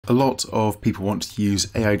A lot of people want to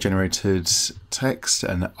use AI generated text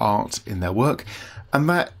and art in their work, and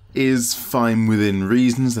that is fine within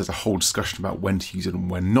reasons. There's a whole discussion about when to use it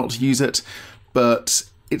and when not to use it, but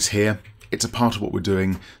it's here. It's a part of what we're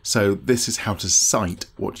doing. So this is how to cite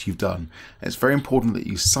what you've done. And it's very important that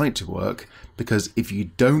you cite your work, because if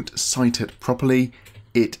you don't cite it properly,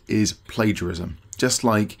 it is plagiarism. Just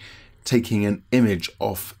like taking an image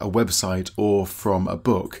off a website or from a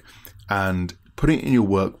book and putting it in your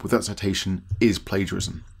work without citation is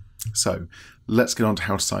plagiarism. So let's get on to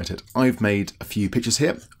how to cite it. I've made a few pictures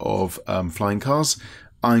here of flying cars.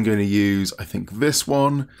 I'm going to use, I think, this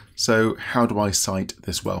one. So how do I cite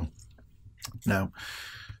this well? Now,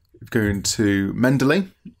 going to Mendeley,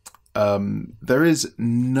 there is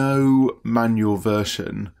no manual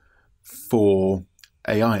version for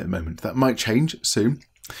AI at the moment. That might change soon.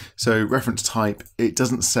 So reference type, it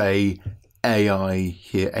doesn't say AI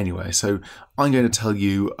here anyway. So I'm going to tell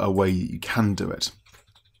you a way you can do it.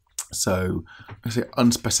 So I say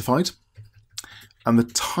unspecified, and the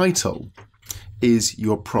title is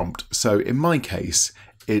your prompt. So in my case,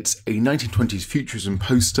 it's a 1920s futurism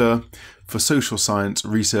poster for social science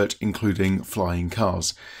research, including flying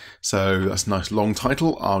cars. So that's a nice long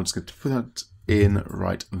title. I'm just going to put that in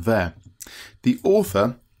right there. The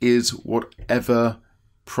author is whatever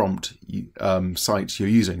prompt site you're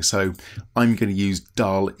using. So I'm going to use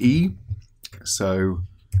DAL-E. So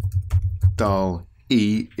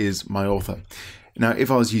DAL-E is my author. Now, if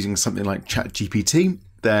I was using something like ChatGPT,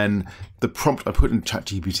 then the prompt I put in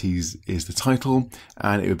ChatGPT is the title,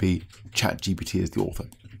 and it would be ChatGPT as the author.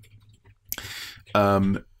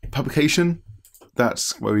 Publication,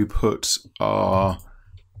 that's where we put our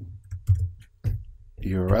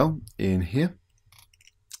URL in here.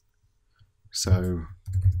 So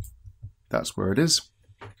that's where it is.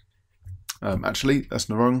 Actually, that's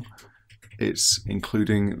not wrong. It's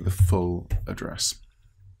including the full address.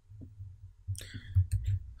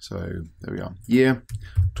 So there we are. Year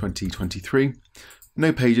 2023.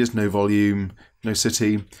 No pages, no volume, no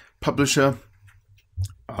city. Publisher,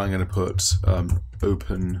 I'm going to put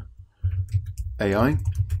Open AI,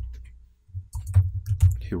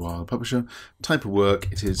 who are the publisher. Type of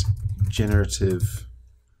work, it is generative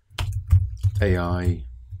AI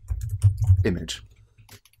image.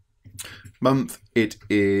 Month, it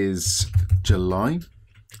is July,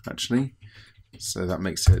 actually. So that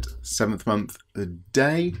makes it 7th month. The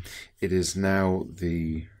day, it is now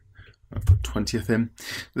the, I'll put 20th in.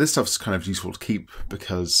 This stuff's kind of useful to keep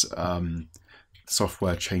because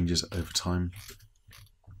software changes over time.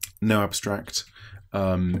 No abstract.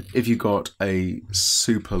 If you've got a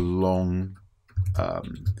super long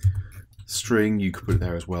string, you could put it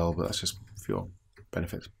there as well, but that's just for your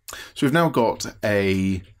benefit. So we've now got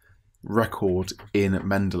a record in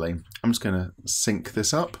Mendeley. I'm just going to sync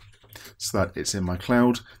this up so that it's in my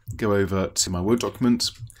cloud. Go over to my Word document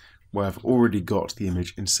where I've already got the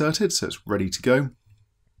image inserted, so it's ready to go.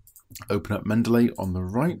 Open up Mendeley on the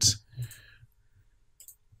right.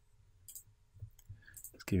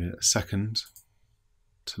 Let's give it a second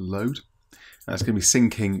to load. And it's going to be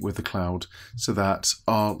syncing with the cloud so that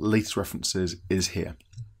our latest references is here.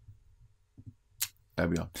 There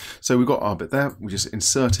we are. So we've got our bit there. We just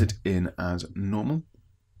insert it in as normal.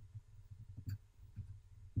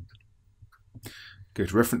 Go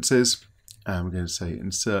to references, and we're going to say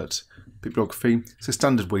insert bibliography. It's a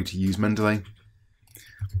standard way to use Mendeley.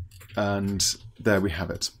 And there we have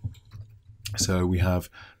it. So we have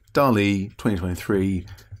DAL-E 2023.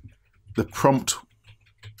 The prompt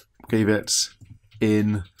gave it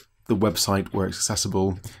in the website where it's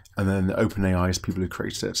accessible, and then the OpenAI is people who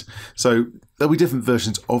created it. So there'll be different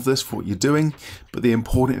versions of this for what you're doing, but the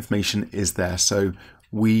important information is there. So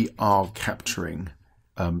we are capturing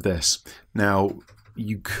this. Now,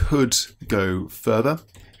 you could go further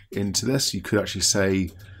into this. You could actually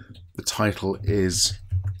say the title is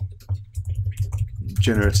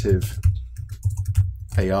Generative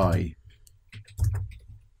AI.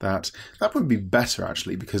 That would be better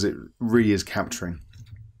actually, because it really is capturing.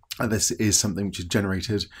 And this is something which is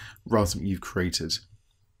generated rather than you've created.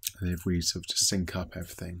 And if we sort of just sync up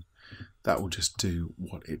everything, that will just do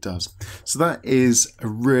what it does. So that is a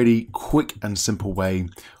really quick and simple way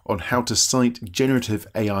on how to cite generative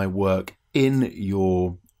AI work in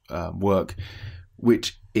your work,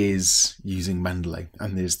 which is using Mendeley,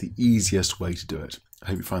 and is the easiest way to do it. I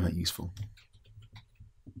hope you find that useful.